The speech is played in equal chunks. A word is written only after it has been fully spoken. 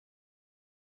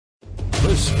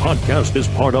This podcast is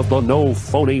part of the No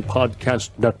Phony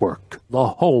Podcast Network, the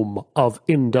home of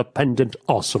independent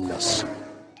awesomeness.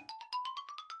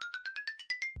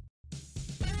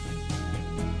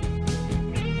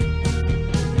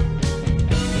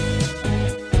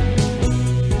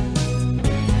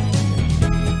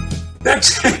 That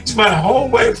changed my whole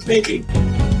way of thinking.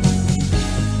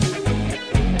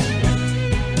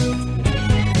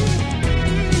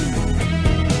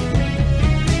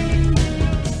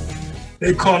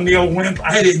 They called me a wimp.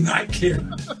 I did not care.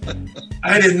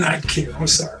 I did not care. I'm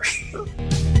sorry.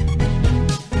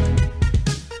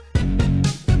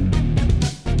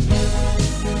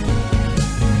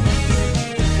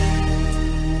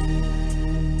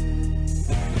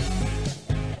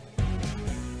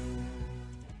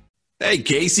 Hey,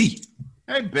 Casey.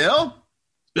 Hey, Bill.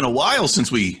 It's been a while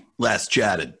since we last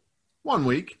chatted. 1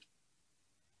 week.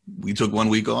 We took 1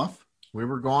 week off. We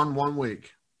were gone 1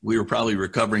 week. We were probably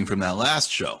recovering from that last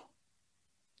show.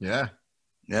 Yeah.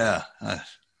 Yeah. I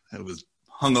was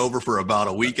hungover for about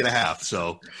a week and a half,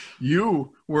 so.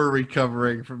 You were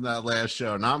recovering from that last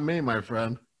show, not me, my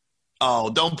friend.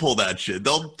 Oh, don't pull that shit.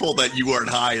 Don't pull that you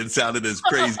weren't high and sounded as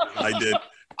crazy as I did.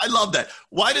 I love that.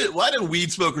 Why do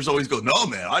weed smokers always go, no,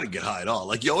 man, I didn't get high at all?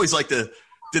 Like, you always like to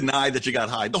deny that you got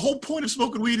high. The whole point of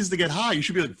smoking weed is to get high. You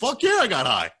should be like, fuck yeah, I got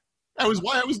high. That was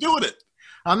why I was doing it.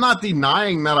 I'm not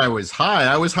denying that I was high.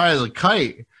 I was high as a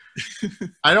kite.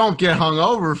 I don't get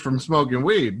hungover from smoking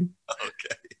weed.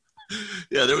 Okay.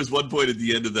 Yeah, there was one point at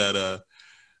the end of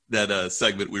that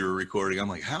segment we were recording. I'm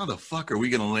like, how the fuck are we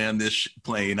going to land this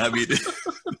plane? I mean,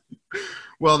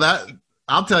 well,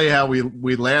 I'll tell you how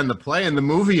we land the plane. The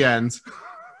movie ends.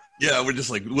 Yeah, we're just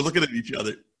like, we're looking at each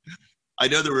other. I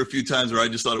know there were a few times where I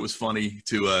just thought it was funny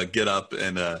to get up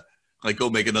and like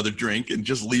go make another drink and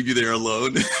just leave you there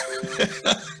alone.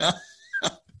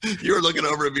 You were looking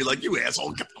over at me like, you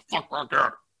asshole, get the fuck out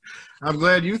there. I'm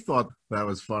glad you thought that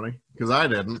was funny, because I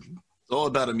didn't. It's all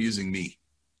about amusing me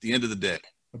at the end of the day.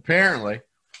 Apparently.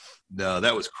 No,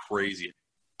 that was crazy.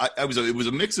 It was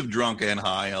a mix of drunk and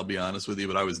high, I'll be honest with you,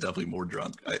 but I was definitely more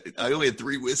drunk. I only had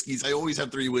 3 whiskeys. I always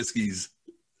have 3 whiskeys.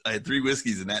 I had 3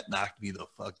 whiskeys, and that knocked me the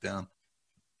fuck down.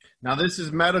 Now, this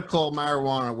is medical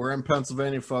marijuana. We're in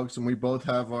Pennsylvania, folks, and we both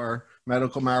have our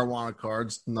medical marijuana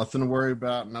cards. Nothing to worry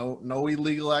about. No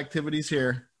illegal activities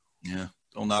here. Yeah,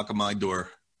 don't knock on my door.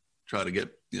 Try to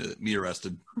get me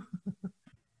arrested.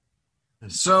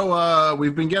 So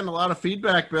we've been getting a lot of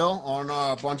feedback, Bill, on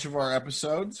a bunch of our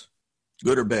episodes.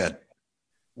 Good or bad?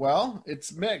 Well,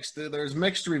 it's mixed. There's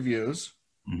mixed reviews.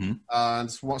 Mm-hmm.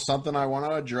 It's something I want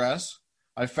to address.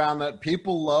 I found that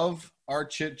people love our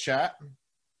chit-chat.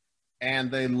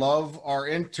 And they love our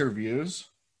interviews,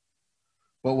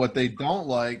 but what they don't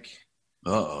like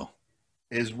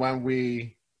is when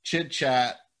we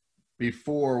chit-chat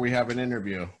before we have an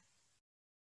interview.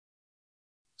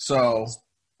 So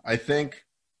I think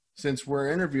since we're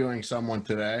interviewing someone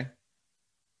today,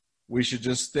 we should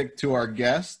just stick to our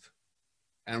guest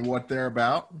and what they're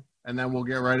about, and then we'll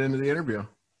get right into the interview.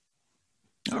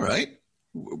 All right.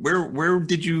 Where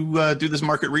did you do this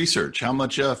market research? How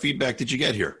much feedback did you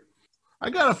get here? I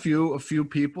got a few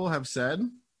people have said.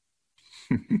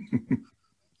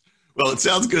 Well, it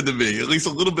sounds good to me. At least a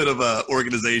little bit of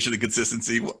organization and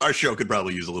consistency. Our show could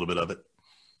probably use a little bit of it.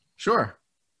 Sure.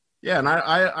 Yeah, and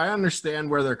I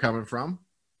understand where they're coming from.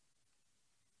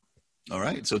 All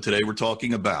right. So today we're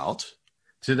talking about...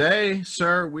 Today,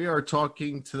 sir, we are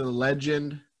talking to the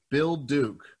legend Bill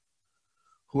Duke,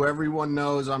 who everyone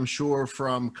knows, I'm sure,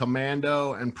 from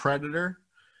Commando and Predator.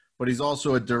 But he's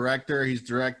also a director. He's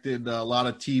directed a lot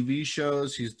of TV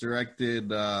shows. He's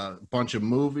directed a bunch of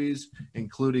movies,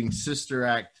 including Sister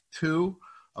Act 2,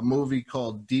 a movie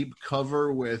called Deep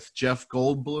Cover with Jeff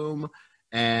Goldblum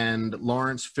and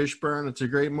Lawrence Fishburne. It's a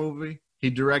great movie.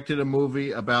 He directed a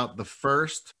movie about the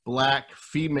first black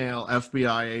female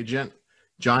FBI agent,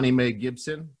 Johnny Mae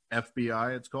Gibson,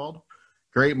 FBI it's called.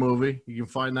 Great movie. You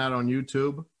can find that on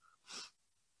YouTube.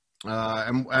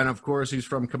 And of course, he's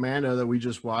from Commando that we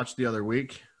just watched the other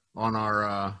week on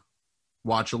our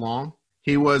watch along.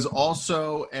 He was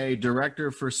also a director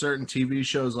for certain TV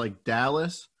shows like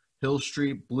Dallas, Hill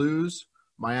Street Blues,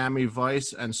 Miami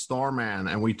Vice, and Starman.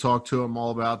 And we talked to him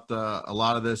all about a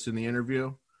lot of this in the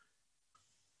interview.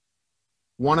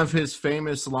 One of his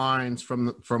famous lines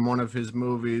from one of his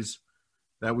movies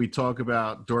that we talk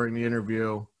about during the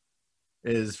interview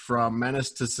is from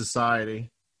Menace to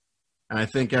Society. And I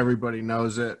think everybody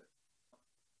knows it.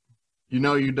 You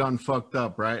know you done fucked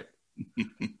up, right?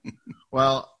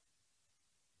 Well,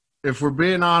 if we're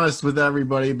being honest with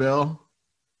everybody, Bill,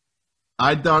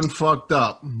 I done fucked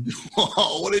up.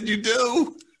 Oh, what did you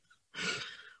do?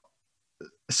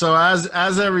 So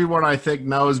as everyone I think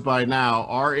knows by now,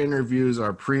 our interviews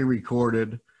are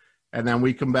pre-recorded, and then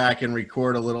we come back and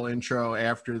record a little intro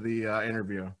after the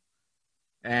interview.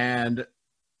 And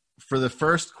for the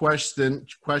first question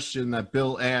that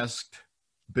Bill asked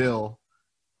Bill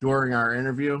during our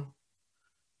interview,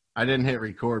 I didn't hit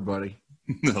record, buddy.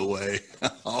 No way.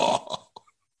 Oh.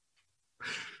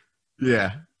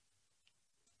 Yeah.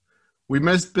 We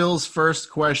missed Bill's first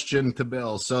question to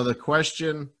Bill. So the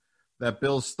question that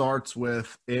Bill starts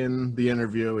with in the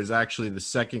interview is actually the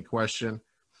second question.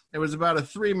 It was about a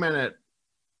 3-minute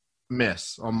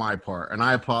miss on my part, and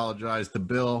I apologize to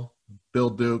Bill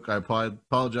Duke. I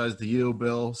apologize to you,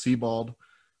 Bill Sebald.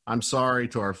 I'm sorry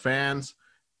to our fans.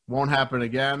 Won't happen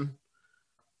again.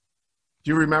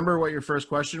 Do you remember what your first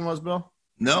question was, Bill?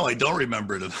 No, I don't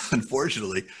remember it.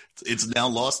 Unfortunately, it's now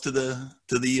lost to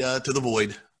the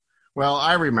void. Well,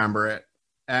 I remember it,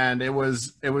 and it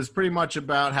was pretty much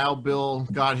about how Bill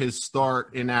got his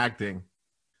start in acting.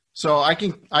 So I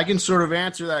can sort of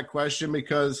answer that question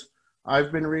because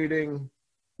I've been reading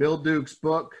Bill Duke's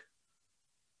book,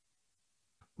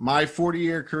 My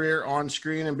 40-Year Career on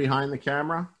Screen and Behind the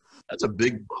Camera. That's a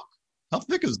big book. How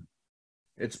thick is it?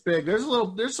 It's big.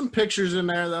 There's some pictures in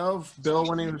there though of Bill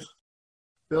when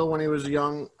he was a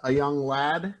young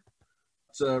lad.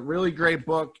 It's a really great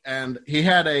book, and he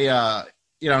had a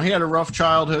rough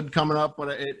childhood coming up, but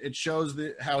it shows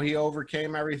how he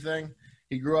overcame everything.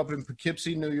 He grew up in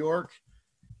Poughkeepsie, New York.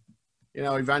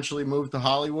 Eventually moved to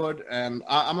Hollywood, and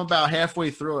I'm about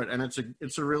halfway through it, and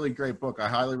it's a really great book. I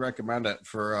highly recommend it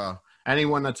for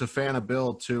anyone that's a fan of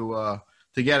Bill to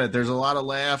get it. There's a lot of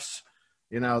laughs.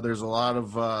 There's a lot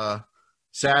of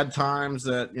sad times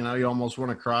that you almost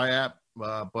want to cry at,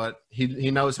 but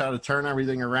he knows how to turn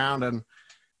everything around, and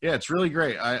yeah, it's really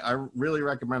great. I really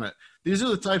recommend it. These are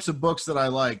the types of books that I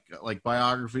like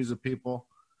biographies of people,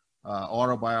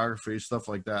 autobiographies, stuff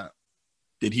like that.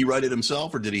 Did he write it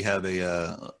himself, or did he have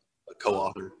a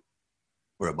co-author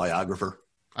or a biographer?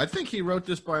 I think he wrote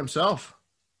this by himself.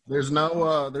 There's no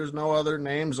other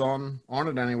names on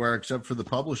it anywhere except for the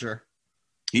publisher.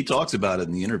 He talks about it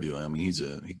in the interview. I mean, he's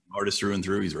an artist through and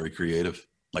through. He's very creative,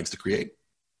 likes to create.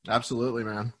 Absolutely,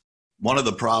 man. One of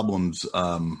the problems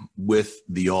with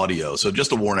the audio, so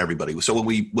just to warn everybody, so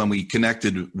when we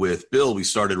connected with Bill, we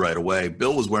started right away.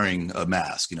 Bill was wearing a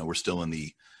mask. We're still in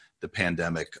the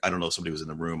pandemic. I don't know if somebody was in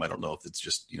the room. I don't know if it's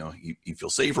just, you feel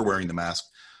safer wearing the mask.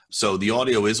 So the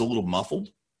audio is a little muffled.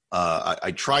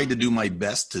 I tried to do my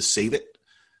best to save it.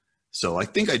 So I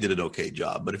think I did an okay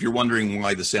job. But if you're wondering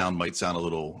why the sound might sound a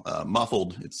little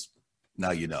muffled, it's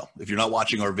now you know. If you're not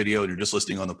watching our video and you're just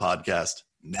listening on the podcast,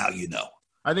 now you know.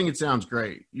 I think it sounds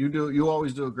great. You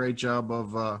always do a great job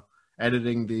of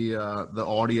editing the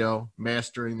audio,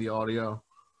 mastering the audio.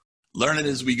 Learning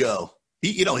as we go.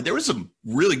 There were some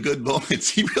really good moments.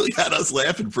 He really had us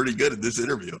laughing pretty good in this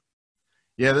interview.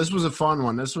 Yeah, this was a fun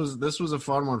one. This was a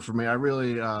fun one for me. I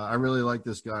really like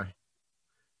this guy.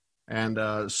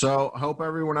 And so hope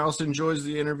everyone else enjoys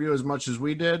the interview as much as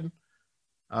we did.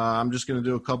 I'm just going to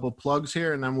do a couple plugs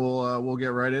here, and then we'll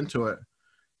get right into it.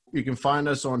 You can find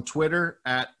us on Twitter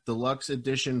at Deluxe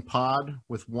Edition Pod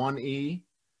with 1 E.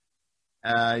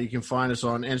 You can find us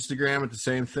on Instagram at the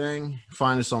same thing.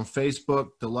 Find us on Facebook,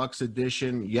 Deluxe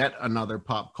Edition, yet another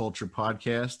pop culture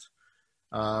podcast.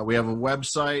 We have a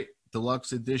website,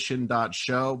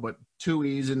 deluxeedition.show, but 2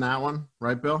 E's in that one.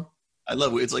 Right, Bill? I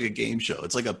love it. It's like a game show.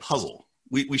 It's like a puzzle.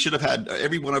 We should have had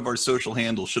every one of our social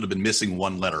handles should have been missing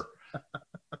one letter.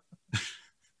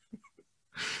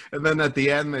 And then at the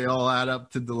end, they all add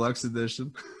up to Deluxe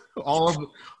Edition.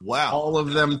 All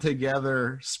of them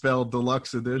together spelled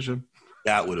Deluxe Edition.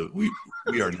 That would have we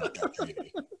are not that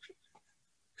creative.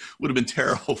 Would have been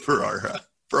terrible for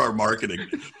our marketing,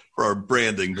 for our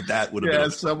branding, but that would have been.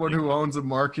 As someone who owns a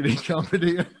marketing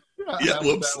company. Yeah,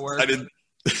 whoops. I didn't.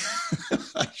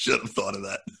 I should have thought of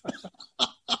that.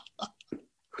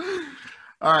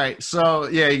 All right. So,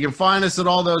 yeah, you can find us at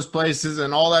all those places,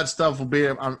 and all that stuff will be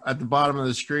at the bottom of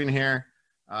the screen here.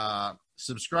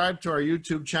 Subscribe to our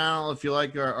YouTube channel if you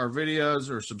like our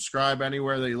videos, or subscribe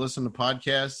anywhere that you listen to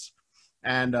podcasts.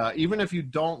 And even if you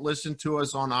don't listen to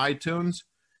us on iTunes,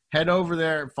 head over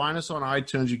there, find us on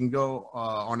iTunes. You can go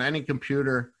on any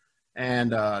computer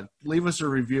and leave us a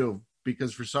review,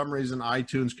 because for some reason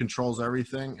iTunes controls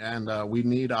everything, and we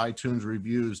need iTunes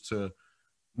reviews to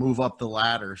move up the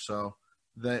ladder. So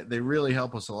they really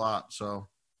help us a lot. So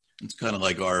It's kind of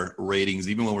like our ratings,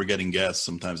 even when we're getting guests,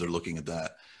 sometimes they're looking at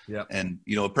that. Yeah. And,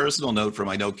 a personal note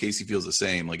I know Casey feels the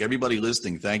same. Like everybody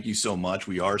listening, thank you so much.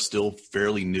 We are still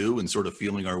fairly new and sort of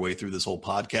feeling our way through this whole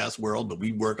podcast world, but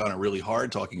we work on it really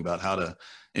hard, talking about how to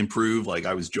improve. Like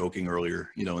I was joking earlier,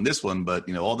 in this one,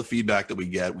 but all the feedback that we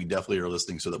get, we definitely are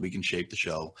listening so that we can shape the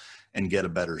show and get a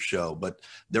better show. But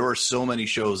there are so many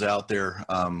shows out there.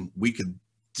 We could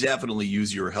definitely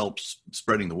use your help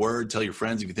spreading the word. Tell your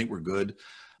friends if you think we're good.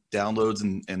 Downloads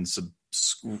and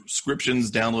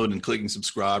subscriptions, download and clicking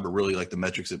subscribe are really like the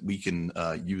metrics that we can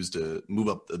use to move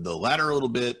up the ladder a little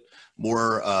bit.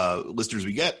 More listeners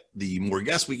we get, the more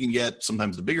guests we can get,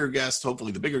 sometimes the bigger guests,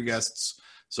 hopefully the bigger guests.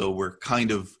 So we're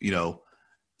kind of,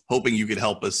 hoping you could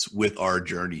help us with our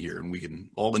journey here and we can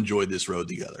all enjoy this road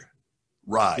together.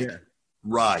 Ride,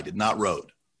 not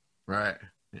road. Right.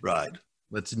 Ride.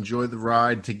 Let's enjoy the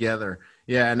ride together.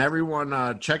 Yeah, and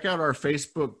everyone, check out our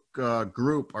Facebook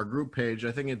group, our group page.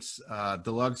 I think it's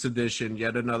Deluxe Edition,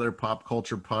 yet another pop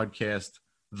culture podcast,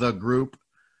 The Group,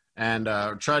 and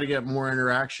try to get more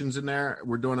interactions in there.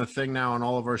 We're doing a thing now on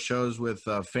all of our shows with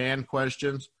fan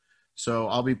questions. So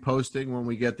I'll be posting when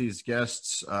we get these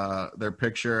guests their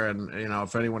picture and,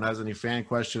 if anyone has any fan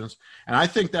questions. And I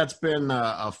think that's been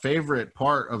a favorite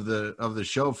part of the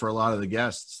show for a lot of the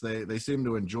guests. They seem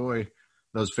to enjoy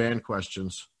those fan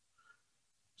questions.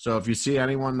 So if you see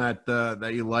anyone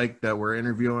that you like that we're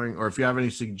interviewing, or if you have any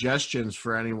suggestions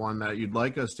for anyone that you'd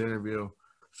like us to interview,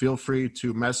 feel free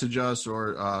to message us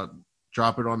or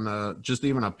drop it on just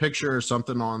even a picture or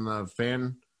something on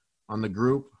the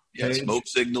group. Yeah, smoke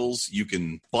signals. You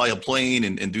can fly a plane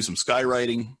and do some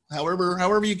skywriting.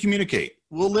 However you communicate,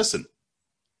 we'll listen.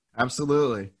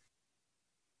 Absolutely.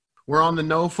 We're on the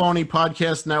No Phony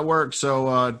Podcast Network,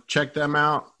 so check them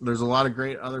out. There's a lot of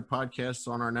great other podcasts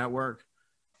on our network.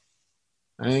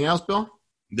 Anything else, Bill?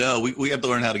 No, we have to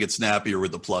learn how to get snappier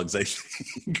with the plugs. I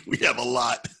think we have a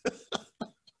lot.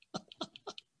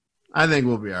 I think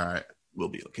we'll be all right. We'll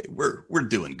be okay. We're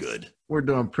doing good. We're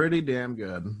doing pretty damn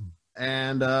good.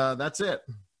 And that's it.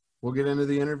 We'll get into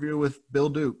the interview with Bill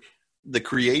Duke. The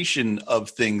creation of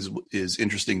things is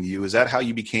interesting to you. Is that how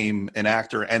you became an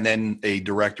actor and then a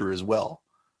director as well?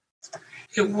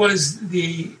 It was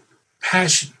the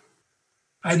passion.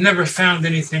 I never found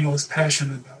anything I was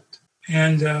passionate about.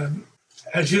 And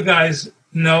as you guys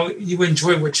know, you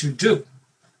enjoy what you do.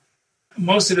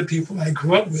 Most of the people I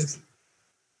grew up with,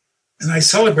 and I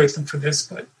celebrate them for this,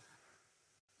 but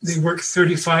they worked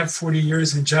 35, 40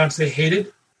 years in jobs they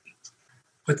hated,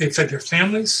 but they fed their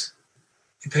families,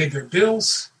 they paid their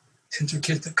bills, sent their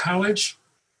kids to college,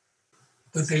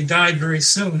 but they died very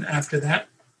soon after that.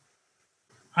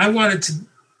 I wanted to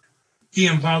be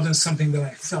involved in something that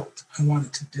I felt I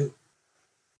wanted to do.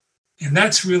 And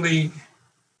that's really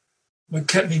what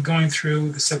kept me going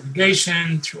through the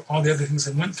segregation, through all the other things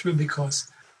I went through, because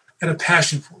I had a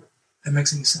passion for it. That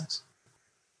makes any sense.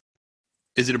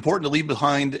 Is it important to leave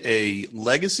behind a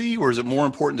legacy, or is it more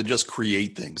important to just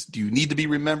create things? Do you need to be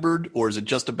remembered, or is it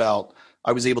just about,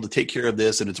 I was able to take care of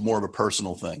this and it's more of a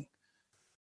personal thing?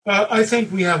 I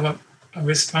think we have a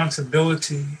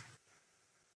responsibility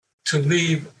to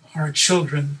leave our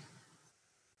children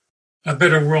a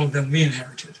better world than we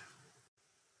inherited.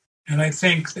 And I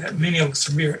think that many of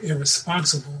us are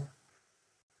irresponsible.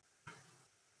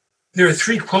 There are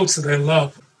 3 quotes that I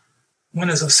love. One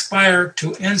is aspire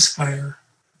to inspire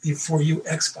before you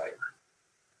expire.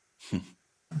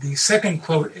 The second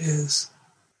quote is,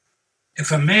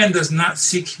 if a man does not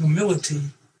seek humility,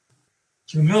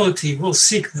 humility will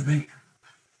seek the man.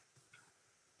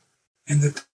 And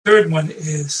the third one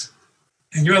is,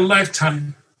 in your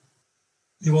lifetime,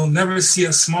 you will never see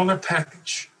a smaller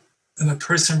package than a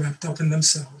person wrapped up in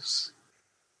themselves.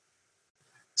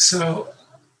 So,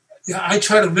 yeah, I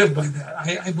try to live by that.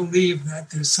 I believe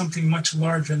that there's something much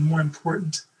larger and more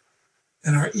important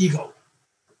than our ego.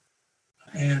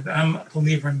 And I'm a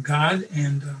believer in God,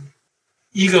 and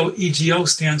ego, EGO,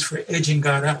 stands for edging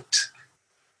God out.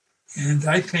 And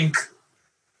I think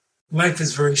life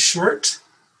is very short,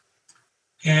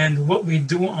 and what we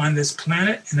do on this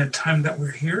planet in the time that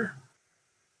we're here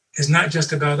is not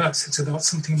just about us. It's about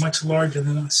something much larger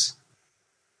than us.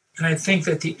 And I think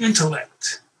that the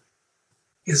intellect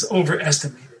is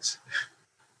overestimated.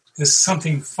 There's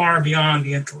something far beyond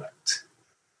the intellect.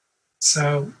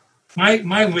 So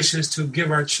my wish is to give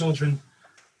our children,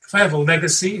 if I have a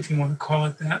legacy, if you want to call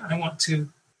it that, I want to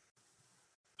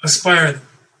aspire them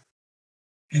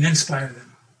and inspire them.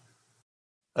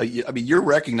 I mean, you're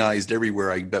recognized everywhere,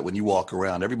 I bet, when you walk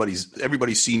around.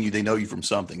 Everybody's seen you. They know you from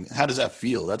something. How does that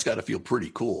feel? That's got to feel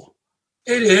pretty cool.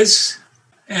 It is.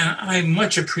 And I'm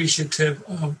much appreciative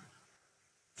of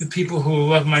the people who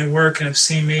love my work and have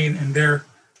seen me and their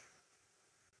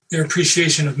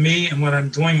appreciation of me and what I'm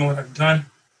doing and what I've done,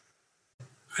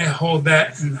 I hold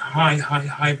that in high, high,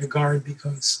 high regard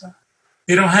because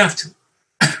they don't have to.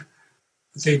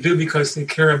 But they do because they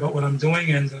care about what I'm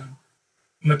doing, and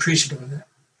I'm appreciative of that.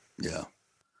 Yeah.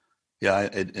 Yeah.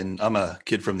 And I'm a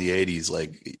kid from the 80s.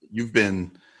 Like,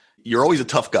 you're always a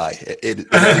tough guy,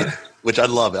 which I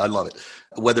love it. I love it.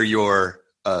 Whether you're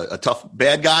a tough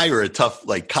bad guy or a tough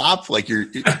like cop, like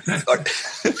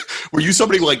were you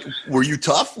somebody like, were you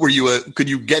tough? Could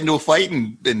you get into a fight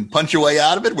and punch your way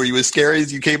out of it? Were you as scary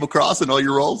as you came across in all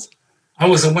your roles? I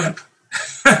was a wimp.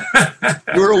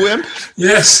 You were a wimp?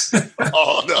 Yes.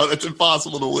 Oh no, that's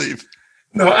impossible to believe.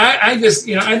 No, I just,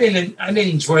 I didn't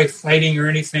enjoy fighting or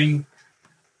anything,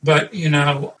 but,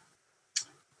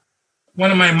 one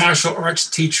of my martial arts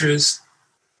teachers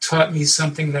taught me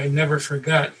something that I never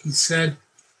forgot. He said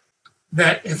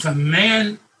that if a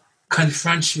man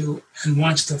confronts you and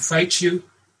wants to fight you,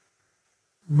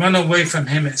 run away from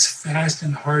him as fast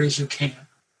and hard as you can.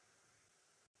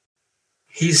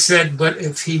 He said, but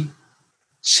if he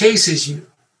chases you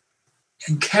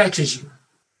and catches you,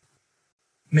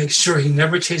 make sure he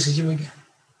never chases you again.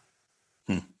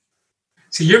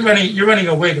 So you're running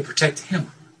away to protect him.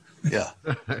 Yeah.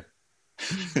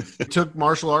 You took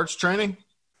martial arts training?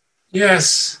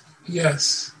 Yes.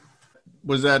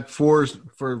 Was that for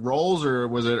roles, or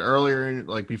was it earlier,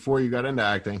 like before you got into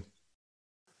acting?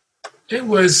 It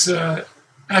was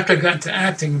after I got into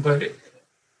acting, but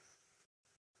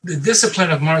the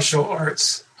discipline of martial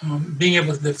arts, being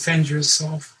able to defend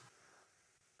yourself,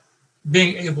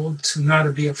 being able to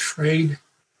not be afraid,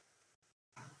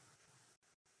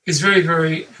 is very,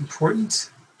 very important.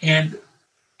 And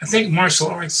I think martial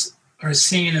arts are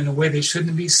seen in a way they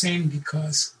shouldn't be seen,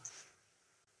 because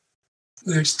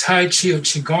whether it's Tai Chi or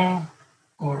Qigong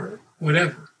or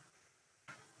whatever,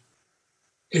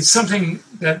 it's something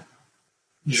that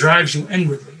drives you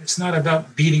inwardly. It's not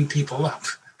about beating people up.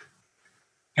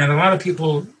 And a lot of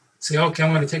people say, okay,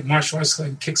 I'm going to take martial arts so I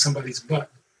can kick somebody's butt.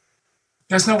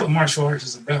 That's not what martial arts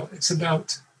is about. It's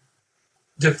about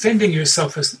defending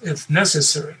yourself if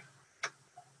necessary,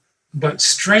 but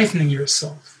strengthening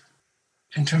yourself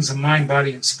in terms of mind,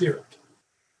 body, and spirit.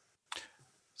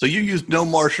 So you used no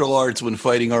martial arts when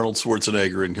fighting Arnold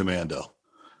Schwarzenegger in Commando?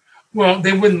 Well,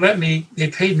 they wouldn't let me. They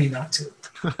paid me not to.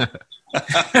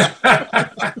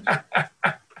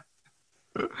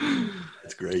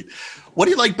 That's great. What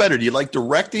do you like better? Do you like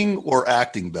directing or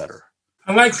acting better?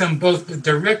 I like them both, but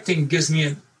directing gives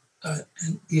me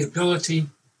the ability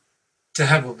to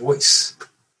have a voice.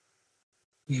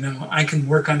 I can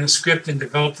work on a script and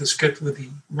develop the script with the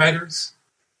writers.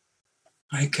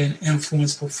 I can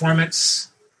influence performance.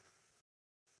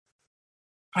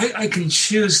 I can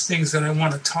choose things that I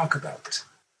want to talk about.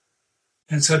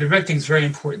 And so directing is very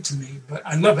important to me. But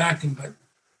I love acting, but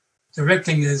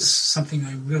directing is something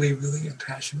I really, really am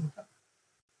passionate about.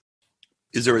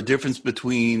 Is there a difference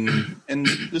between, and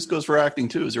this goes for acting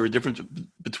too, is there a difference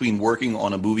between working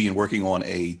on a movie and working on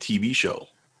a TV show?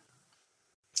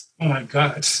 Oh my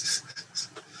God.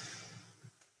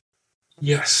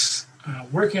 Yes.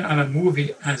 Working on a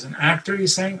movie as an actor, you're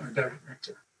saying, or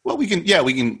director? Well, we can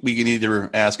either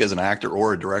ask as an actor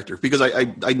or a director, because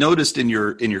I noticed in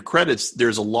your credits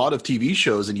there's a lot of TV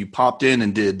shows, and you popped in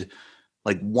and did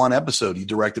like one episode. You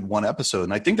directed one episode,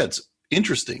 and I think that's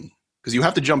interesting because you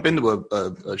have to jump into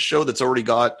a show that's already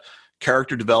got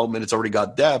character development, it's already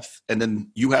got depth, and then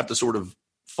you have to sort of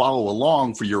follow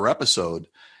along for your episode.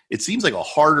 It seems like a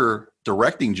harder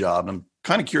directing job. I'm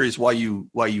kind of curious why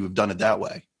you have done it that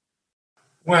way.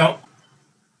 Well,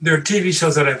 there are TV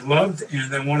shows that I've loved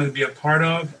and I wanted to be a part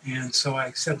of, and so I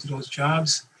accepted those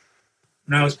jobs.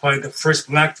 And I was probably the first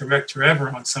Black director ever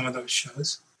on some of those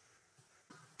shows.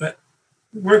 But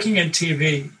working in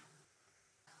TV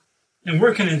and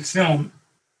working in film,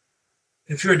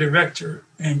 if you're a director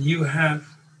and you have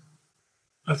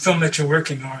a film that you're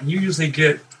working on, you usually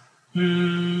get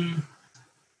a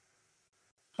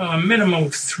minimum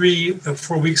of 3 to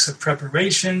 4 weeks of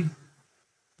preparation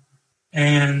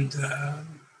and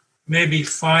maybe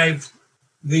 5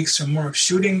 weeks or more of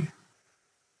shooting,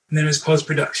 and then there's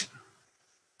post-production.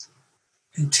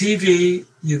 In TV,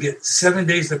 you get 7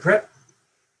 days to prep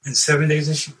and 7 days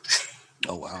to shoot.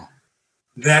 Oh, wow.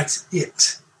 That's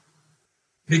it.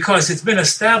 Because it's been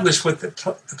established what the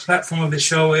platform of the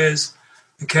show is,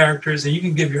 the characters, and you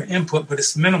can give your input, but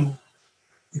it's minimal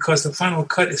because the final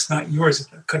cut is not yours, it's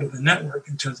the cut of the network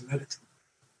in terms of editing.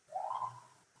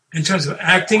 In terms of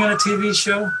acting on a TV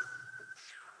show,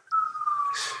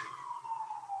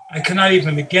 I cannot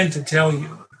even begin to tell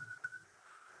you.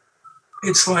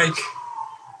 It's like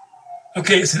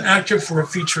Okay, it's an actor for a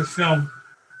feature film.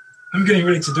 I'm getting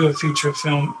ready to do a feature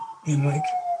film in like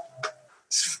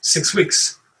 6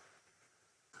 weeks.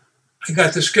 I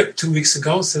got the script 2 weeks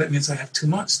ago, so that means I have 2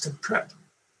 months to prep.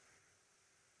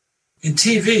 In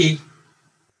TV,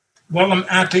 while I'm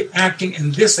acting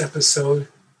in this episode,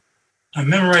 I'm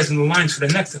memorizing the lines for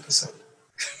the next episode.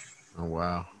 Oh,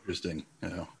 wow. Interesting.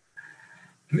 Yeah.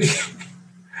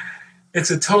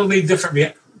 It's a totally different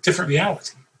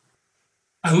reality.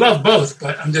 I love both,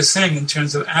 but I'm just saying in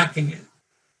terms of acting,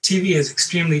 TV is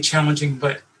extremely challenging,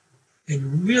 but it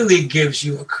really gives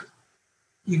you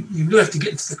you really have to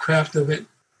get into the craft of it,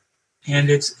 and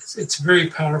it's very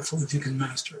powerful if you can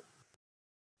master it.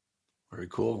 Very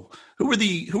cool. Who were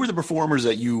the performers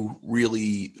that you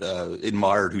really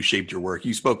admired who shaped your work?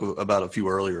 You spoke about a few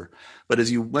earlier, but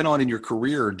as you went on in your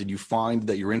career, did you find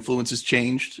that your influences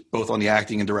changed both on the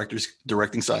acting and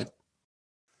directing side?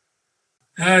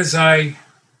 As I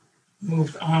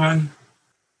moved on,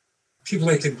 people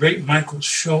like the great Michael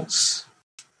Schultz,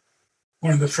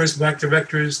 one of the first Black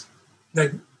directors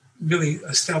that really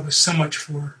established so much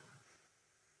for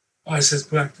us as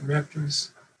Black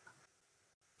directors.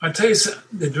 I'll tell you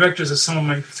the directors of some of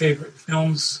my favorite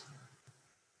films.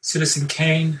 Citizen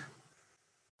Kane.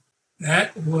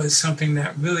 That was something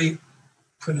that really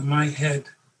put in my head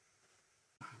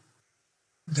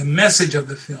the message of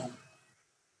the film,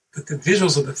 but the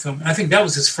visuals of the film. I think that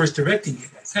was his first directing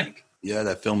gig, I think. Yeah,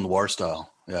 that film noir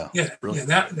style. Yeah. Brilliant.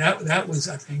 That was,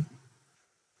 I think,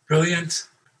 brilliant.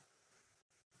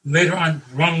 Later on,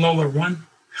 Run Lola Run.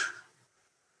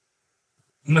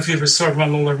 I don't know if you ever saw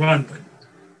Run Lola Run, but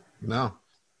no,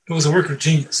 it was a work of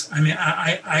genius. I mean,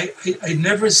 I'd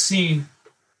never seen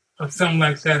a film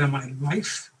like that in my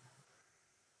life.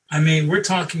 I mean, we're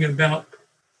talking about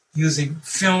using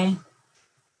film,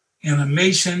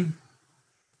 animation.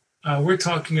 We're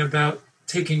talking about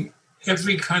taking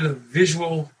every kind of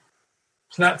visual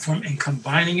platform and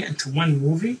combining it into one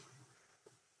movie.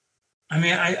 I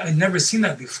mean, I'd never seen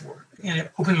that before, and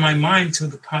it opened my mind to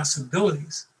the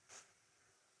possibilities.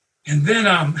 And then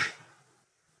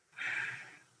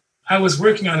I was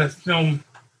working on a film,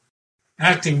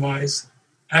 acting-wise,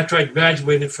 after I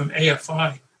graduated from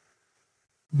AFI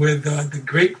with the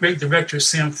great director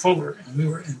Sam Fuller, and we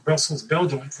were in Brussels,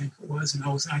 Belgium, I think it was, and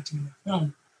I was acting in the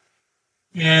film.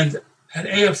 And at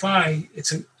AFI,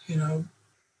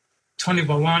 Tony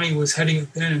Vellani was heading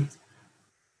it then,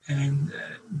 and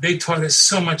they taught us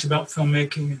so much about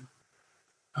filmmaking. And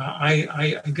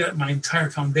I got my entire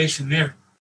foundation there.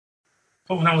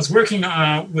 But when I was working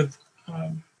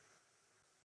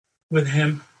with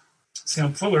him,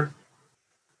 Sam Fuller,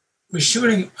 we're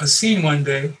shooting a scene one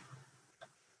day,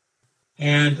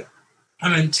 and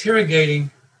I'm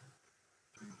interrogating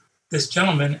this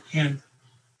gentleman, and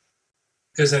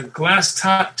there's a glass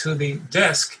top to the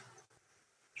desk,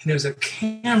 and there's a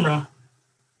camera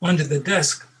under the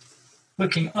desk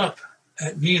looking up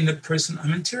at me and the person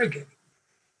I'm interrogating.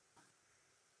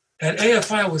 At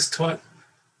AFI, I was taught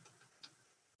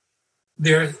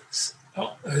there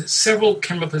are several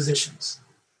camera positions.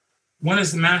 One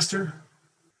is the master,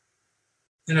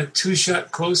 then a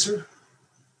 2-shot closer,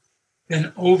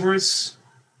 then overs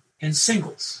and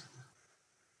singles.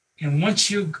 And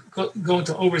once you go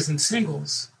into overs and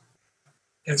singles,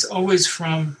 it's always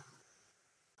from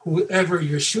whoever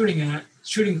you're shooting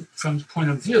from point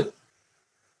of view.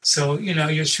 So,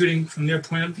 you're shooting from their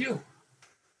point of view.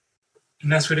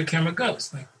 And that's where the camera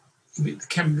goes. Like, the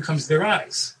camera becomes their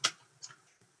eyes.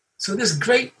 So this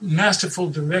great, masterful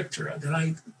director that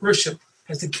I worship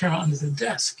has the camera under the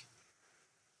desk.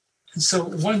 And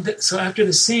so so after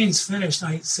the scene's finished,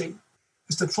 I say,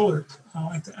 Mr. Fuller, I'd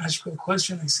like to ask you a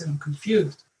question. I said, I'm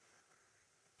confused.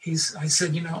 I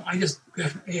said, I just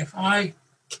got from AFI,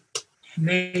 and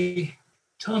they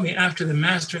told me after the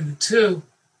master and the two,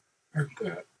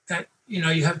 that, you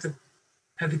have to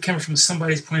have the camera from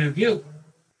somebody's point of view.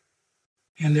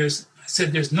 And I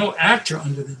said, there's no actor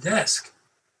under the desk.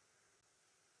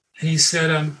 And he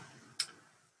said,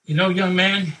 young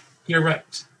man, you're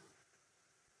right.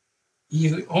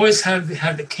 You always have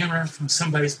the camera from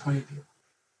somebody's point of view.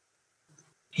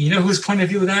 And you know whose point of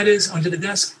view that is under the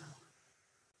desk?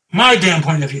 My damn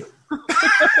point of view.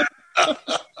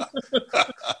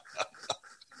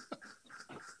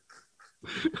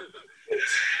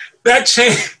 That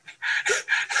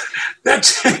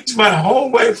changed my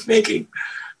whole way of thinking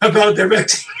about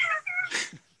directing.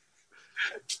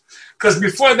 Because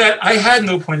before that, I had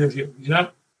no point of view,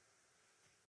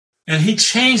 And he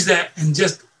changed that in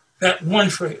just that one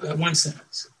phrase, that one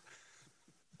sentence.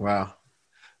 Wow.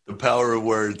 The power of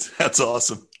words. That's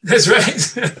awesome. That's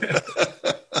right.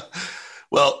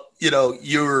 Well,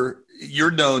 you're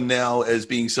you're known now as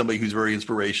being somebody who's very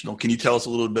inspirational. Can you tell us a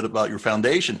little bit about your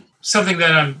foundation? Something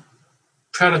that I'm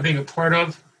proud of being a part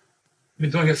of. I've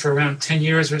been doing it for around 10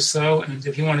 years or so. And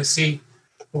if you want to see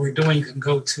what we're doing, you can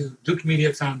go to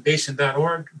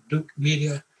dukemediafoundation.org,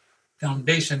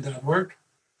 dukemediafoundation.org.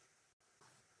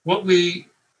 What we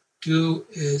do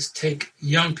is take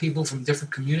young people from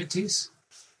different communities,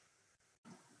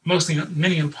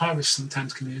 many impoverished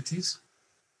sometimes communities,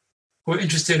 who are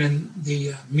interested in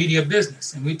the media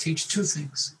business. And we teach two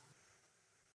things.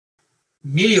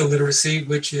 Media literacy,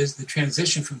 which is the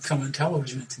transition from film and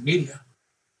television into media,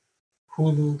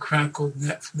 Hulu, Crackle,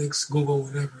 Netflix, Google,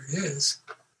 whatever it is.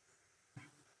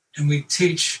 And we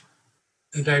teach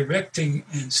the directing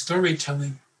and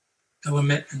storytelling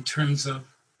element in terms of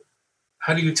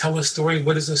how do you tell a story?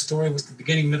 What is a story? What's the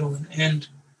beginning, middle, and end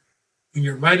when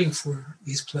you're writing for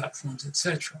these platforms,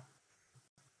 etc.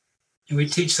 And we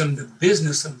teach them the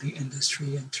business of the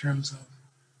industry in terms of,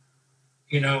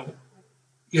 you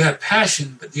have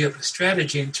passion, but you have a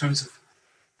strategy in terms of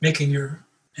making your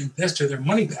investor their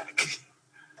money back.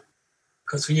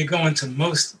 Because when you go into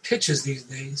most pitches these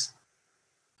days,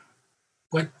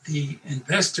 what the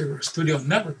investor or studio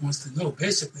network wants to know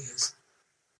basically is,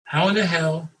 how in the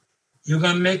hell you're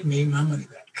going to make me my money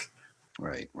back?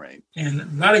 Right. And a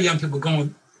lot of young people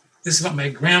going, this is about my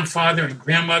grandfather and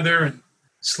grandmother and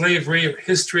slavery or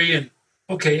history. And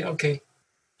okay. And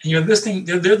you're listening,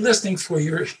 they're listening for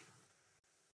your,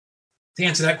 to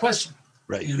answer that question.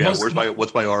 Right. Yeah.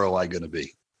 What's my ROI going to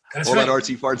be? That's all right. That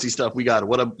artsy fartsy stuff we got.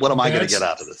 What am I going to get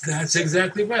out of this? That's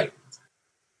exactly right.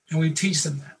 And we teach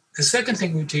them that. The second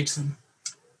thing we teach them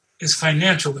is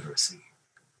financial literacy.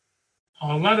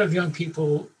 A lot of young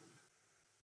people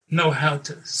know how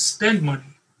to spend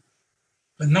money,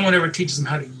 but no one ever teaches them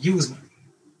how to use money.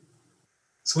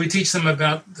 So we teach them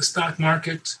about the stock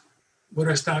market. What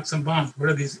are stocks and bonds?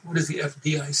 What is the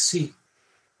FDIC?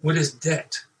 What is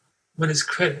debt? What is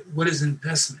credit? What is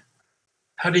investment?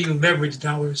 How do you leverage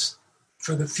dollars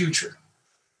for the future?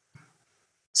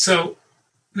 So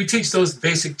we teach those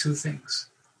basic two things.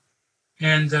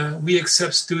 And we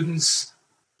accept students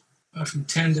from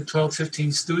 10 to 12,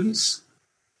 15 students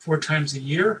 4 times a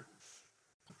year.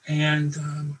 And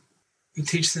we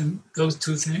teach them those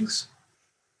two things.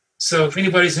 So if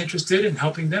anybody's interested in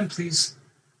helping them, please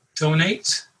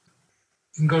donate.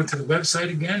 You can go to the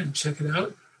website again and check it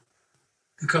out.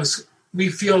 Because we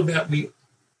feel that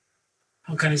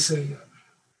how can I say,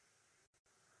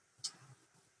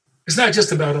 it's not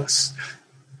just about us.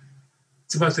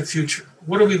 It's about the future.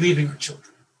 What are we leaving our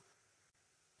children?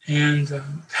 And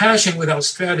passion without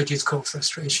strategy is called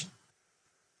frustration.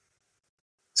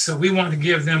 So we want to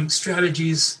give them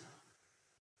strategies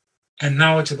and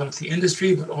knowledge about the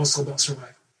industry, but also about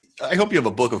survival. I hope you have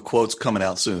a book of quotes coming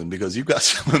out soon because you've got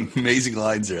some amazing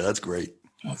lines there. That's great.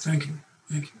 Oh, thank you.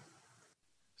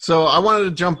 So I wanted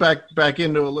to jump back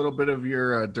into a little bit of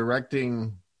your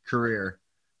directing career.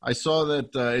 I saw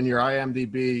that in your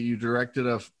IMDb, you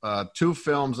directed 2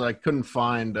 films I couldn't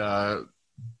find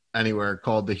anywhere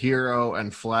called The Hero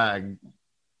and Flag.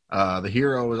 The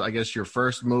Hero was, I guess, your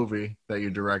first movie that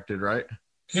you directed, right?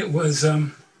 It was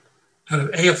out of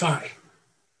AFI.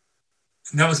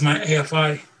 And that was my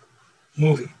AFI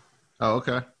movie. Oh,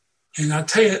 okay. And I'll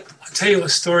tell you a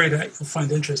story that you'll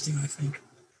find interesting, I think.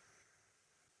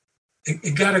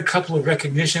 It got a couple of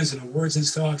recognitions and awards and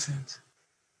stuff, and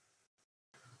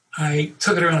I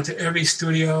took it around to every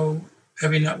studio,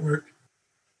 every network,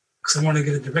 because I wanted to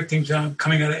get a directing job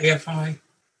coming out of AFI.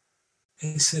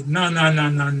 And they said, no.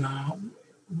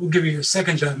 We'll give you your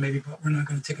second job maybe, but we're not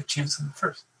going to take a chance on the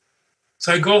first.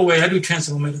 So I go away. I do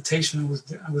transcendental meditation.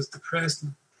 I was depressed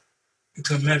and get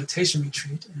to a meditation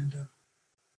retreat. And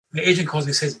my agent calls me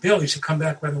and says, Bill, you should come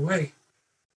back right away. I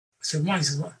said, why? He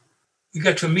says, what? You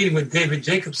got to a meeting with David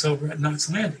Jacobs over at Knots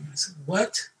Landing. I said,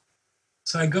 what?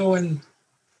 So I go and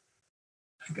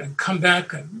I come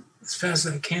back as fast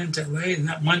as I can to LA. And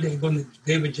that Monday, I go to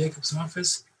David Jacobs'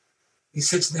 office. He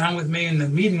sits down with me, and the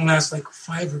meeting lasts like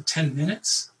 5 or 10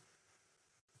 minutes.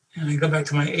 And I go back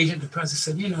to my agent, the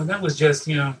president said, that was just,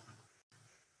 I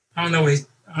don't know if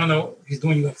he's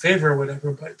doing you a favor or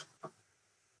whatever, but a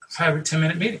 5 or 10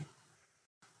 minute meeting.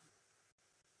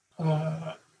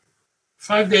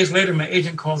 5 days later, my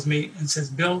agent calls me and says,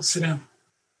 Bill, sit down.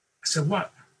 I said,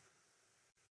 what?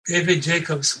 David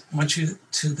Jacobs wants you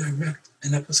to direct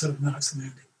an episode of Knots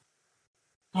Landing.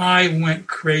 I went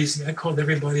crazy. I called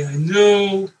everybody I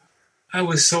knew. I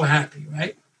was so happy,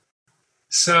 right?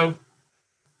 So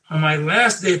on my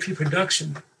last day of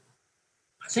pre-production,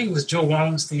 I think it was Joe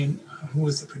Wallenstein, who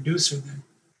was the producer then,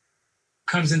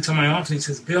 comes into my office and he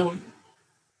says, Bill,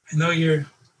 I know you're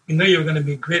you know you're going to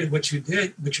be great at what you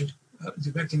did, what you're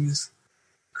directing this,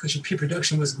 because your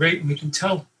pre-production was great, and we can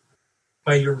tell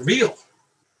by your reel.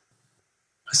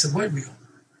 I said, what reel?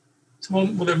 So, well,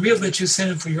 the reel that you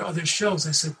sent in for your other shows.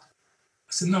 I said,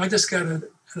 no, I just got a.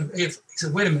 He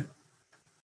said, wait a minute.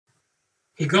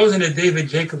 He goes into David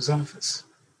Jacobs' office.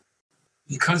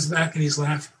 He comes back and he's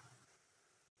laughing.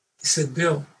 He said,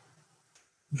 Bill,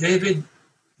 David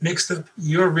mixed up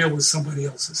your reel with somebody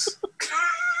else's.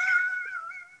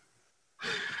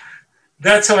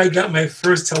 That's how I got my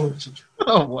first television job.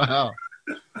 Oh, wow.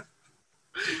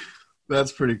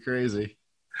 That's pretty crazy.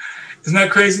 Isn't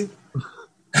that crazy?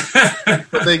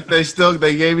 But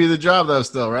they gave you the job though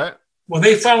still, right? Well,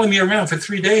 they followed me around for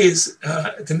 3 days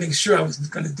to make sure I was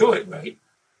going to do it right.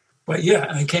 But yeah,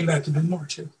 and I came back to do more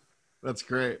too. That's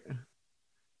great.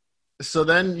 So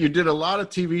then you did a lot of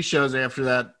TV shows after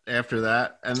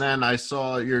that. And then I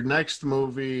saw your next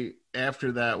movie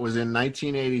after that was in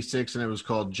 1986, and it was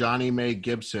called Johnny May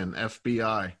Gibson,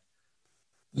 FBI.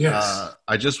 Yes.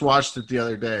 I just watched it the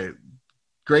other day.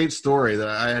 Great story that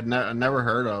I had never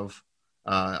heard of.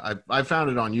 I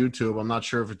found it on YouTube. I'm not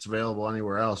sure if it's available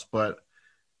anywhere else, but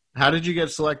how did you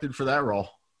get selected for that role?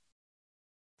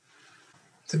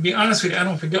 To be honest with you, I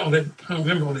don't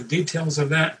remember all the details of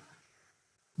that.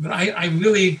 But I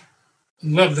really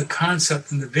love the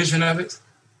concept and the vision of it.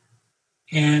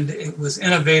 And it was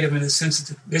innovative in the sense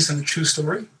that it's based on a true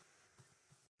story.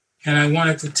 And I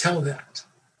wanted to tell that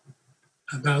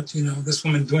about, this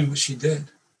woman doing what she did.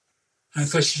 I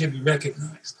thought she should be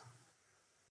recognized.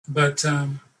 But I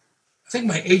think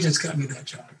my agents got me that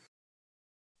job.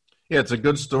 Yeah, it's a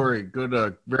good story.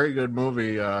 Good, very good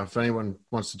movie. If anyone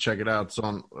wants to check it out, it's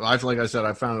on. Like I said,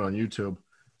 I found it on YouTube.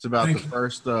 It's about the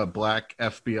first black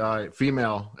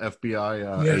female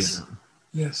FBI agent.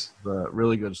 Yes. It's a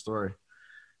really good story.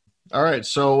 All right,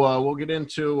 so we'll get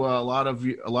into a lot of.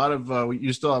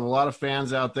 You still have a lot of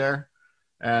fans out there,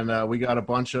 and we got a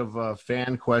bunch of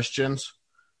fan questions.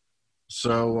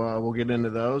 So we'll get into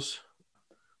those.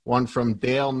 One from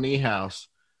Dale Niehaus.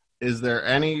 Is there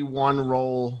any one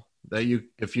role that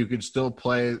if you could still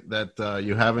play that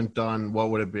you haven't done,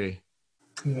 what would it be?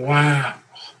 Wow.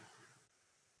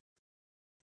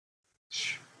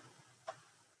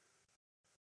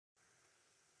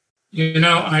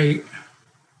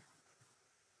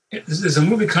 There's a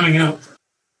movie coming out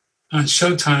on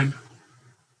Showtime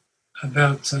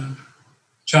about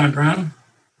John Brown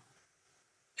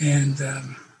and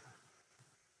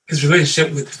his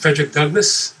relationship with Frederick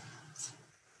Douglass.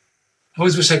 I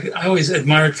always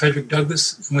admired Frederick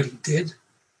Douglass and what he did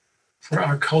for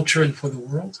our culture and for the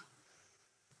world.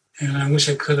 And I wish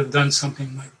I could have done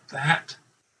something like that.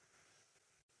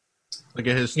 Like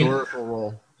a historical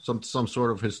role, some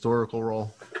sort of historical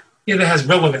role. Yeah, that has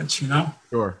relevance,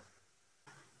 Sure.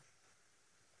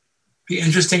 Be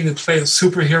interesting to play a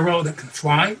superhero that can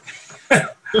fly.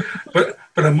 but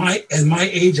at my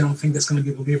age, I don't think that's going to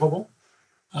be believable.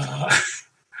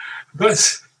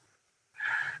 But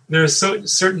there are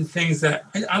certain things that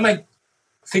I like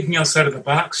thinking outside of the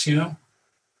box,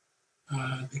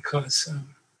 because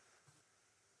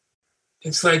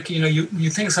it's like, you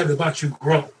think outside the box, you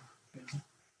grow.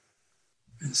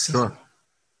 And so sure.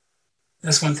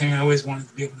 That's one thing I always wanted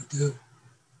to be able to do.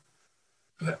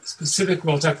 But specific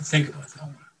roles, I have to think about that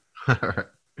one.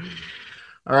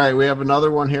 All right. We have another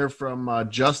one here from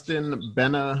Justin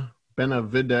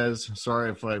Benavidez. Sorry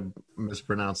if I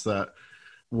mispronounced that.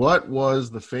 What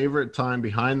was the favorite time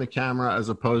behind the camera as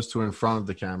opposed to in front of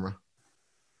the camera?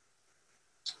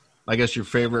 I guess your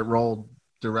favorite role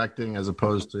directing as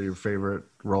opposed to your favorite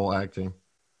role acting.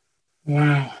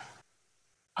 Wow.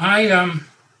 I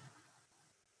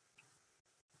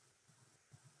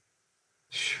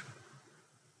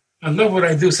love what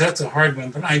I do, so that's a hard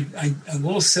one. But I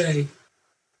will say,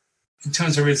 in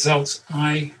terms of results,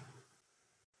 I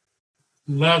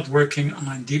loved working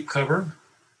on Deep Cover,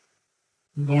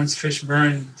 Lawrence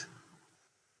Fishburne and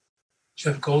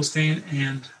Jeff Goldstein,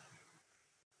 and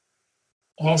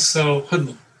also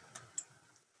Hoodlum.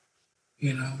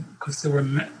 Because there were,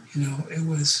 it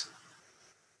was,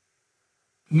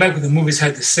 I like what the movies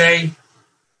had to say.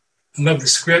 I love the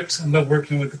script. I love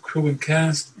working with the crew and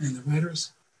cast and the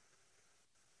writers.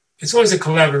 It's always a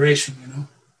collaboration,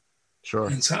 Sure.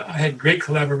 And so I had great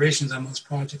collaborations on those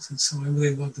projects, and so I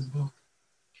really loved them both.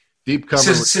 Deep Cover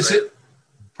was great.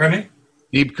 Pardon me?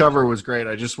 Deep Cover was great.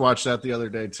 I just watched that the other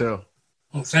day, too.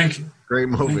 Oh, thank you. Great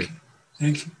movie.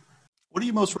 Thank you. What are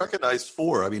you most recognized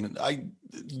for? I mean,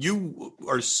 you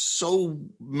are so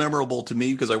memorable to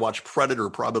me because I watched Predator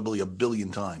probably 1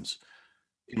 billion times.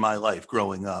 in my life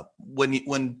growing up.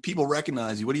 When people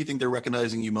recognize you, what do you think they're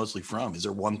recognizing you mostly from? Is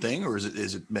there one thing, or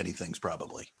is it many things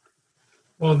probably?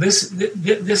 Well, this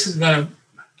is going to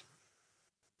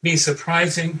be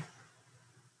surprising.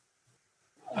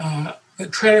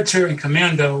 Predator and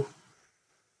Commando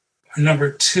are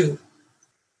number 2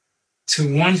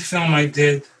 to one film I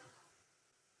did,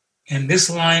 and this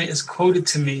line is quoted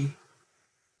to me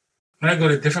when I go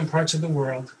to different parts of the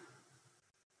world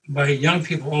by young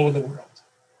people all over the world.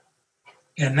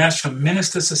 And that's from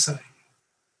Menace to Society.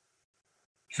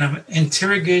 And I'm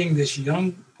interrogating this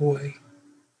young boy,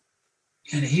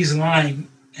 and he's lying,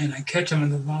 and I catch him in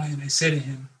the lie, and I say to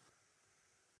him,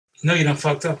 "You know you done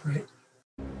fucked up, right?"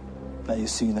 Now you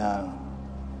see now,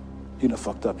 you done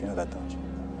fucked up, you know that, don't you?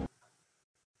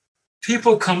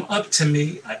 People come up to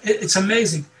me, it's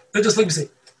amazing. They just look and say,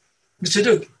 "Mr.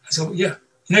 Duke." I said, "Well, yeah,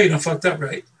 you know you done fucked up,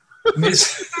 right?" I mean,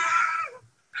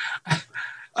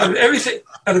 out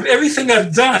of everything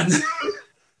I've done,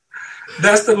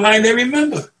 that's the line they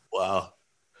remember. Wow.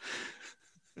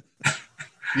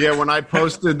 Yeah, when I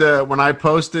posted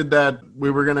that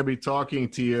we were going to be talking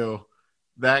to you,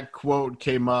 that quote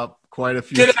came up quite a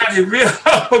few times. Get out of here, real.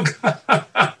 Oh, God.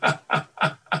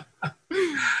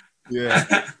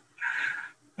 Yeah.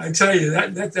 I tell you,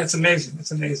 that's amazing.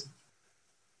 That's amazing.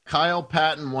 Kyle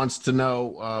Patton wants to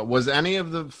know, was any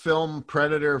of the film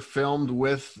Predator filmed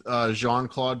with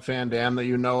Jean-Claude Van Damme that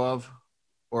you know of?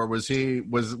 Or was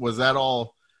that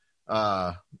all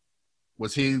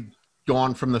was he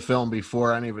gone from the film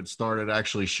before any of it started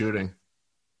actually shooting?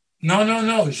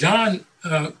 No.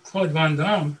 Jean-Claude Van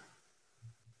Damme,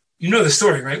 you know the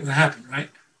story, right? What happened, right?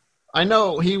 I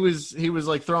know he was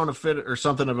like throwing a fit or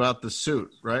something about the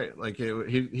suit, right? Like he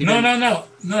No.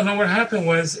 What happened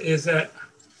is that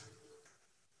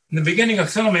in the beginning of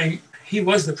filming, he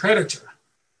was the Predator,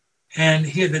 and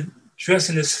he had to dress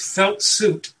in this felt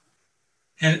suit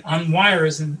and on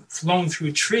wires and flown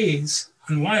through trees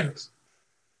on wires.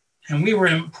 And we were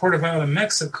in Puerto Vallarta,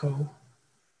 Mexico,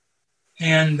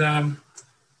 and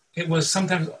it was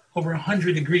sometimes over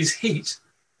 100 degrees heat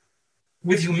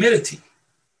with humidity.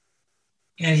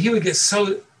 And he would get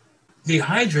so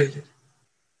dehydrated,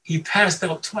 he passed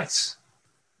out twice.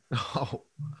 Oh.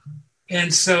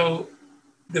 And so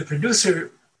the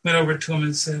producer went over to him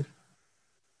and said,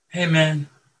 "Hey, man,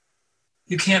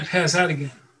 you can't pass out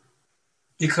again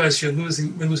because we're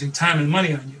losing time and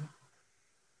money on you."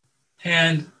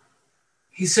 And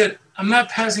he said, "I'm not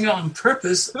passing out on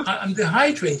purpose. I'm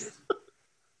dehydrated."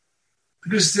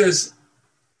 Producer says,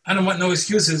 "I don't want no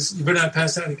excuses. You better not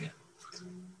pass out again."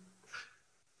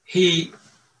 He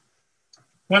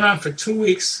went on for 2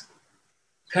 weeks,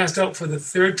 passed out for the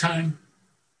 3rd time.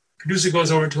 Producer goes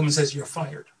over to him and says, "You're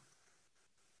fired."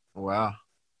 Wow.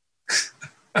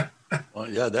 Well,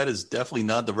 yeah, that is definitely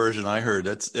not the version I heard.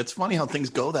 It's funny how things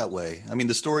go that way. I mean,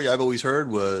 the story I've always heard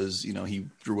was, he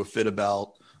threw a fit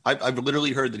about. I've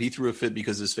literally heard that he threw a fit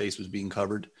because his face was being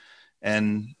covered,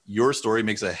 and your story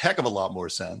makes a heck of a lot more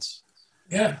sense.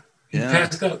 Yeah, he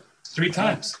passed out 3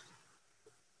 times.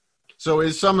 So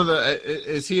is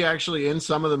he actually in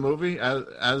some of the movie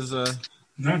as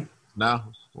No.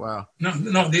 No. Wow.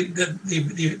 No.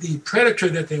 The Predator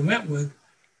that they went with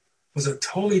was a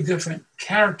totally different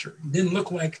character. It didn't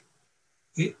look like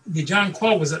the John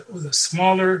Claude was a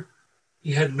smaller.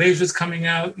 He had lasers coming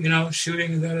out,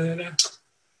 shooting.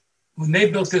 When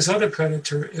they built this other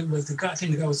Predator, it was the guy. I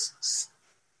think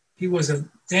he was a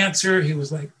dancer. He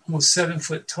was like almost 7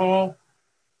 foot tall.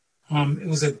 It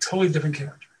was a totally different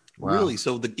character. Wow. Really?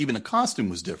 So even the costume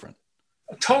was different?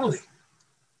 Totally.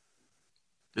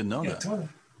 Didn't know that. Totally.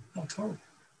 No, totally.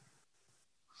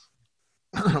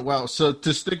 Well, so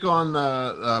to stick on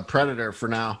the Predator for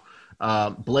now,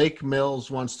 Blake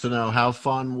Mills wants to know, how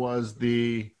fun was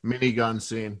the minigun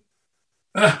scene?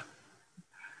 It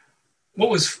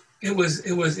was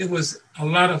a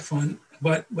lot of fun,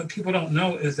 but what people don't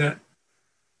know is that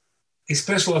the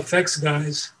special effects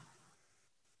guys,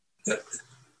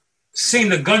 seeing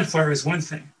the gunfire is one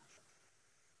thing,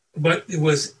 but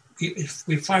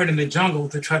we fired in the jungle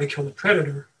to try to kill the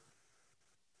Predator,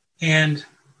 and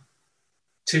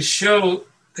to show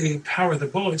the power of the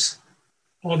bullets,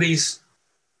 all these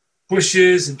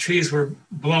bushes and trees were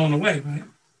blown away, right?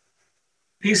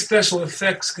 These special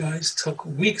effects guys took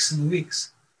weeks and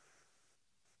weeks.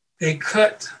 They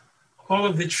cut all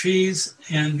of the trees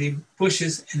and the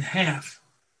bushes in half,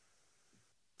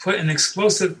 put an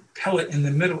explosive pellet in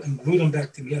the middle, and glued them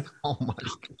back together. Oh my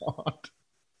God.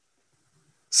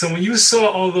 So when you saw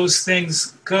all those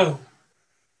things go,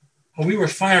 when we were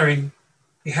firing,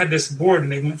 they had this board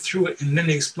and they went through it, and then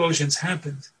the explosions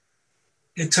happened.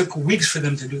 It took weeks for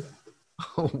them to do that.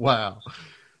 Oh, wow.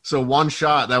 So one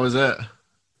shot, that was it.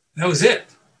 That was it.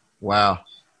 Wow.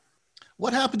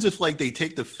 What happens if like they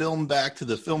take the film back to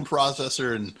the film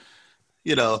processor and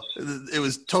it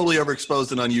was totally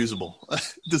overexposed and unusable?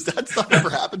 Does that stuff ever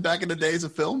happen back in the days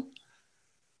of film?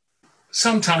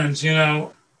 Sometimes,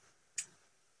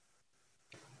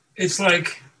 it's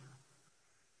like,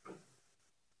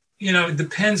 it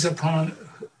depends upon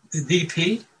the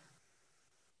DP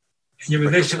and your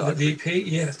relationship with the DP.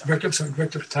 Yes, director of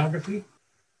photography.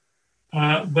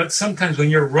 But sometimes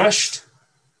when you're rushed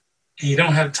and you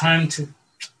don't have time to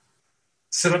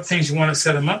set up things you want to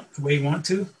set them up the way you want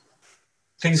to,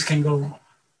 things can go wrong.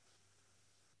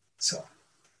 So,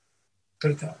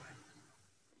 put it that way.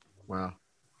 Wow.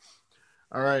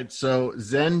 All right. So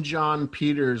Zen John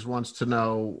Peters wants to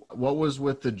know, what was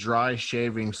with the dry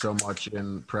shaving so much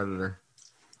in Predator?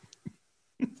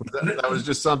 That was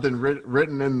just something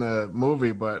written in the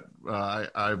movie, but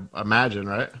I imagine,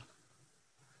 right?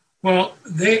 Well,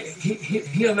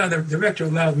 he allowed, the director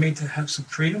allowed me to have some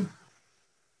freedom.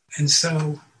 And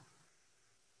so,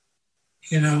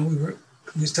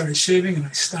 we started shaving and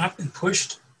I stopped and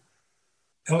pushed.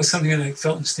 That was something that I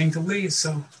felt instinctively.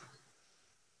 So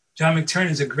John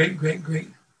McTiernan is a great, great, great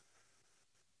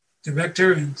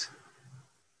director and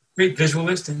great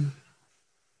visualist. And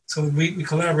so we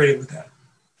collaborated with that.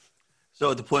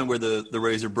 So at the point where the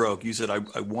razor broke, you said,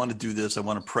 I want to do this. I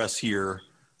want to press here.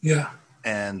 Yeah.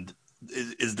 And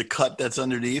is the cut that's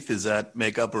underneath, is that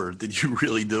makeup or did you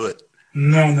really do it?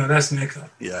 No, that's makeup.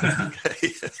 Yeah.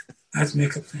 Okay. That's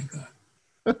makeup, thank God.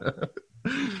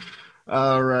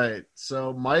 All right.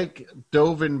 So Mike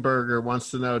Dovenberger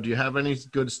wants to know, do you have any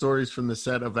good stories from the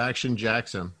set of Action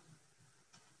Jackson?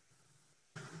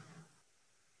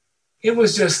 It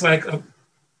was just like a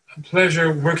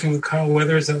pleasure working with Carl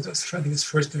Weathers. That was, I think, his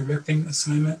first directing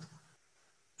assignment.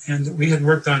 And we had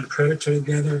worked on Predator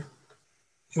together.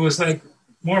 It was like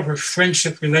more of a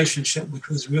friendship relationship, which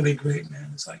was really great, man.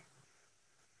 It's like,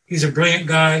 he's a brilliant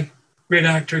guy, great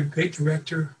actor, great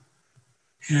director,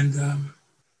 and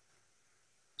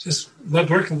just loved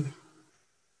working with him.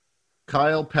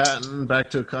 Kyle Patton, back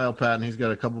to Kyle Patton. He's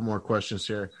got a couple more questions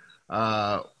here.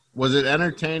 Was it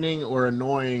entertaining or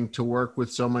annoying to work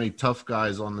with so many tough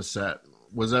guys on the set?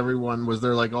 Was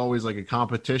there like always like a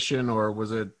competition, or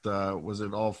was it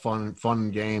all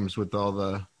fun games with all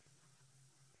the,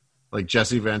 like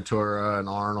Jesse Ventura and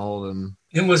Arnold? And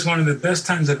it was one of the best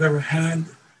times I've ever had.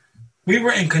 We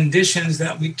were in conditions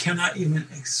that we cannot even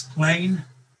explain.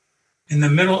 In the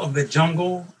middle of the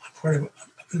jungle, up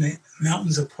in the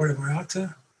mountains of Puerto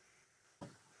Vallarta.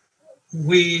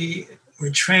 We were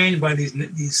trained by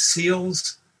these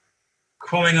seals,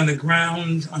 crawling on the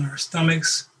ground on our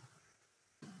stomachs.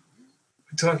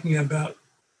 We're talking about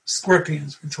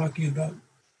scorpions. We're talking about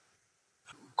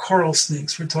coral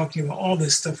snakes. We're talking about all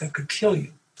this stuff that could kill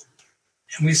you.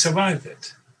 And we survived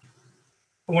it.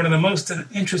 But one of the most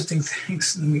interesting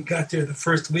things when we got there the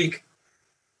first week,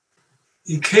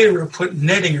 the caterer put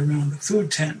netting around the food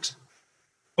tent.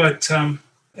 But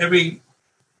every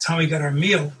time we got our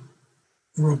meal,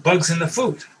 there were bugs in the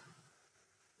food.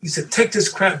 He said, take this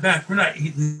crap back. We're not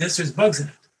eating this. There's bugs in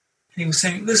it. And he was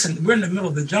saying, listen, we're in the middle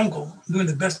of the jungle. I'm doing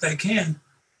the best I can.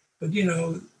 But,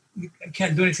 I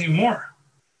can't do anything more.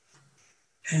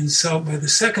 And so by the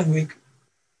second week,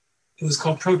 it was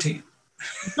called protein.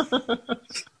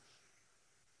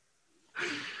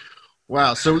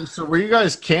 Wow. So were you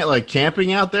guys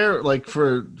camping out there like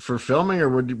for filming, or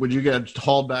would you get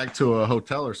hauled back to a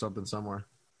hotel or something somewhere?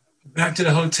 Back to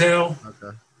the hotel.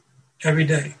 Okay. Every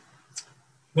day.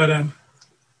 But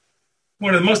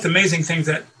one of the most amazing things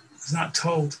that is not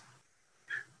told,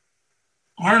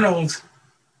 Arnold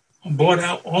bought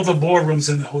out all the ballrooms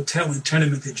in the hotel and turned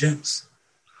them into gyms.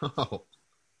 Oh.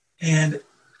 And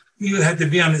you had to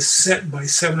be on the set by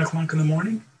 7 o'clock in the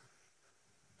morning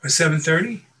or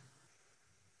 7:30.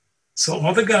 So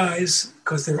all the guys,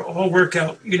 because they were all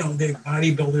workout, they're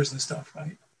bodybuilders and stuff,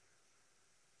 right?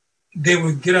 They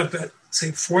would get up at,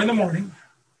 say, 4 in the morning.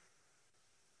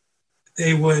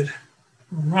 They would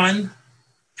run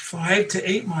 5 to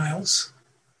 8 miles,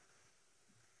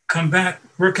 come back,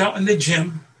 work out in the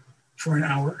gym for an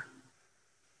hour,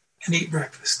 and eat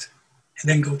breakfast, and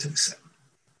then go to the set.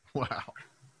 Wow.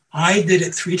 I did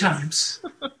it 3 times.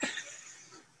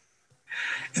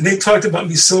 And they talked about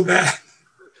me so bad.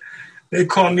 They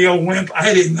called me a wimp.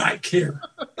 I did not care.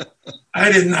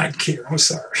 I'm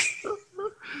sorry.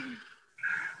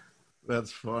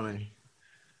 That's funny.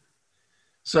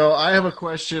 So I have a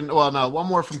question. Well, no, one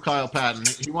more from Kyle Patton.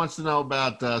 He wants to know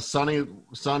about Sonny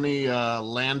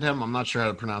Landham. I'm not sure how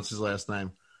to pronounce his last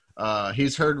name.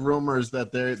 He's heard rumors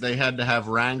that they had to have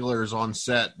wranglers on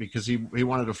set because he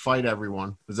wanted to fight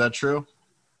everyone. Is that true?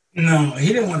 No,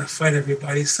 he didn't want to fight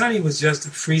everybody. Sonny was just a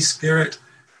free spirit.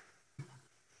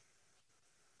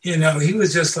 You know, he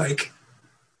was just like,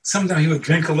 sometimes he would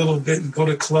drink a little bit and go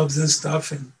to clubs and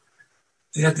stuff, and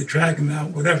they had to drag him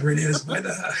out, whatever it is. But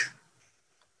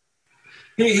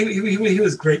he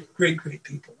was great people.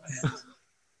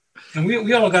 And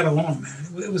we all got along,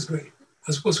 man. It was great.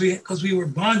 Because we were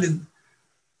bonded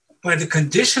by the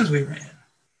conditions we were in.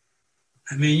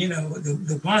 I mean, you know,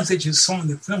 the bonds that you saw in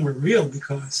the film were real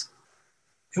because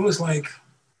it was like,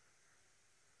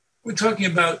 we're talking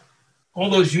about all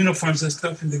those uniforms and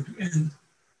stuff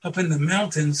up in the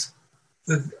mountains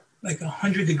with like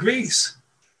 100 degrees.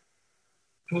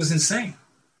 It was insane.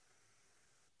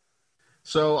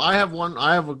 So I have one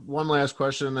last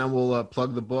question, and then we'll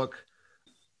plug the book.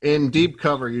 In Deep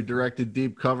Cover, you directed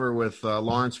Deep Cover with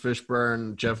Lawrence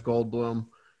Fishburne, Jeff Goldblum.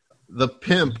 The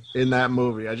pimp in that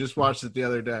movie, I just watched it the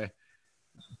other day.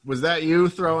 Was that you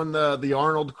throwing the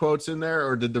Arnold quotes in there,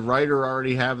 or did the writer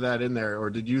already have that in there, or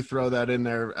did you throw that in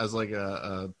there as like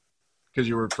because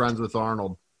you were friends with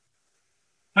Arnold?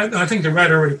 I think the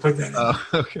writer already put that in. Oh,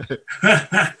 okay.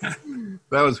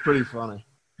 That was pretty funny.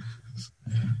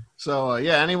 So,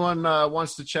 anyone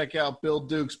wants to check out Bill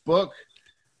Duke's book,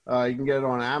 you can get it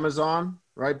on Amazon,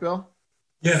 right, Bill?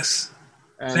 Yes.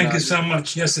 And, thank you so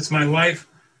much. Yes, it's my life,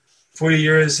 40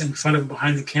 years in front of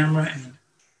behind the camera, and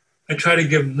I try to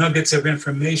give nuggets of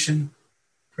information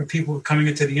for people coming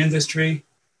into the industry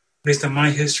based on my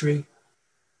history,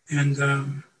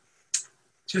 and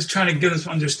just trying to give them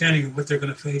some understanding of what they're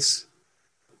going to face,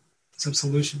 some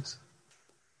solutions.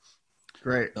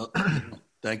 Great.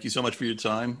 Thank you so much for your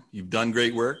time. You've done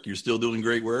great work. You're still doing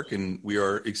great work, and we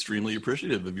are extremely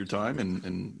appreciative of your time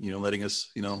and letting us,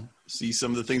 see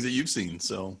some of the things that you've seen.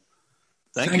 So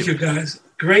thank you guys.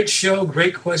 Great show,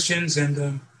 great questions,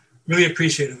 and really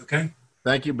appreciate it, okay?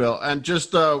 Thank you, Bill. And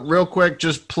just real quick,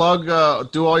 just plug,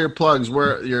 do all your plugs.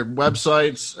 Where your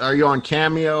websites? Are you on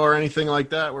Cameo or anything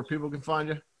like that where people can find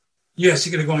you? Yes,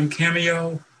 you're going to go on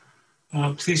Cameo.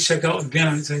 Please check out, again,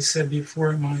 as I said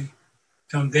before, my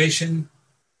foundation,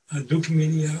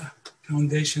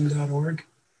 DukeMediaFoundation.org,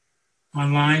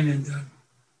 online, and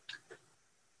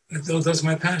those are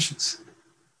my passions.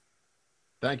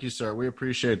 Thank you, sir. We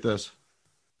appreciate this.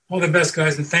 All the best,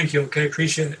 guys, and thank you, okay?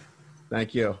 Appreciate it.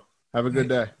 Thank you. Have a good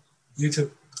day. You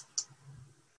too.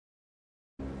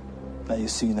 Now you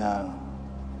see now,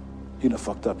 you done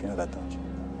fucked up, you know that, don't you?